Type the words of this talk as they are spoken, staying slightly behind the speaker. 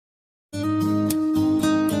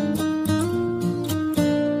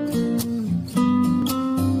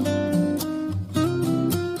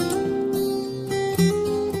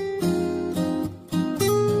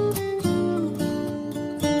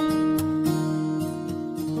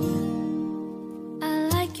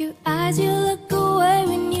eyes you look away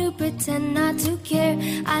when you pretend not to care.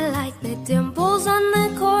 I like the dimples on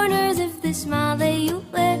the corners of the smile that you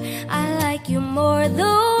wear. I like you more,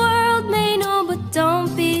 the world may know, but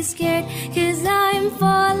don't be scared, 'cause I'm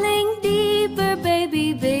falling deeper,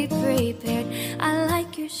 baby, be prepared. I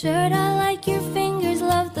like your shirt, I like your fingers,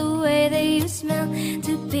 love the way that you smell.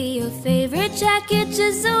 To be your favorite jacket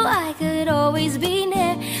just so I could always be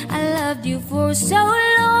near. I loved you for so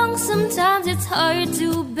long, sometimes it's hard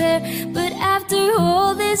to bear, but after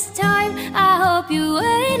all this time, I hope you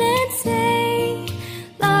wait and stay.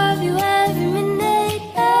 Love you every minute,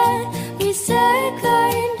 every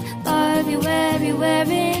second. Love you everywhere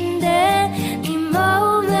in any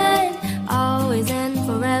moment, always and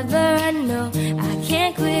forever. I know I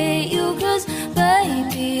can't quit you, 'cause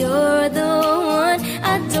baby, you're the one.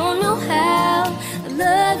 I don't know how I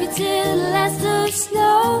love you till the last of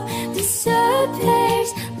snow disappears.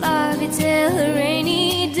 Love you till a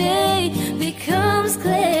rainy day becomes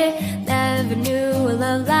clear. Never knew a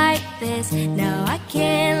love like this. Now I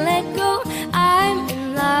can't let go. I'm in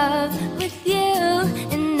love with you,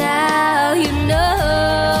 and now you know.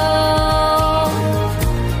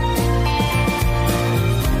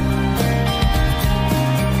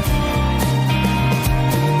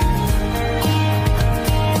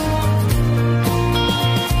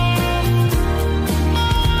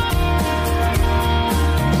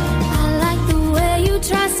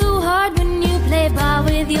 Try so hard when you play ball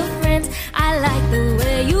with your friends. I like the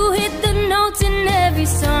way you hit the notes in every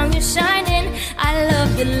song you're shining. I love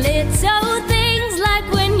the little things, like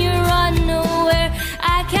when you're unaware.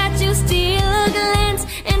 I catch you steal a glance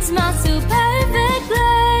and smile so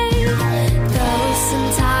perfectly. Though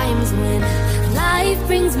sometimes when life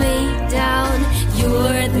brings me down,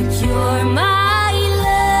 you're the cure, my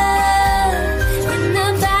love. In the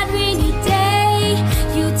bad rainy day,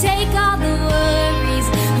 you take all the worries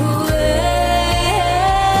away.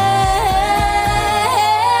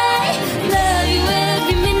 Love you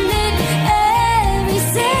every minute, every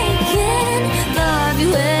second. Love you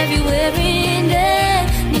everywhere in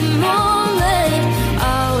any moment,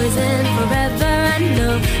 always and forever. I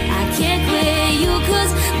know I can't quit you,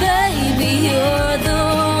 'cause baby, you're the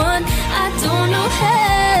one. I don't know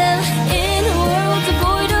how in a world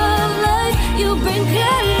devoid of life you bring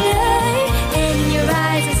color. In your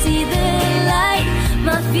eyes I see the light,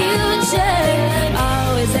 my future,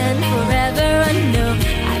 always and forever. I know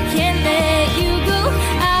I can't let you go.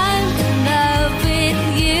 I'm in love with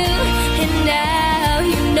you, and now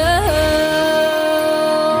you know.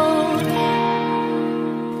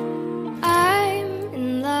 I'm in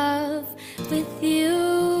love with you,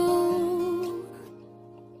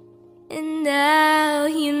 and now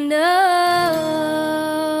you know.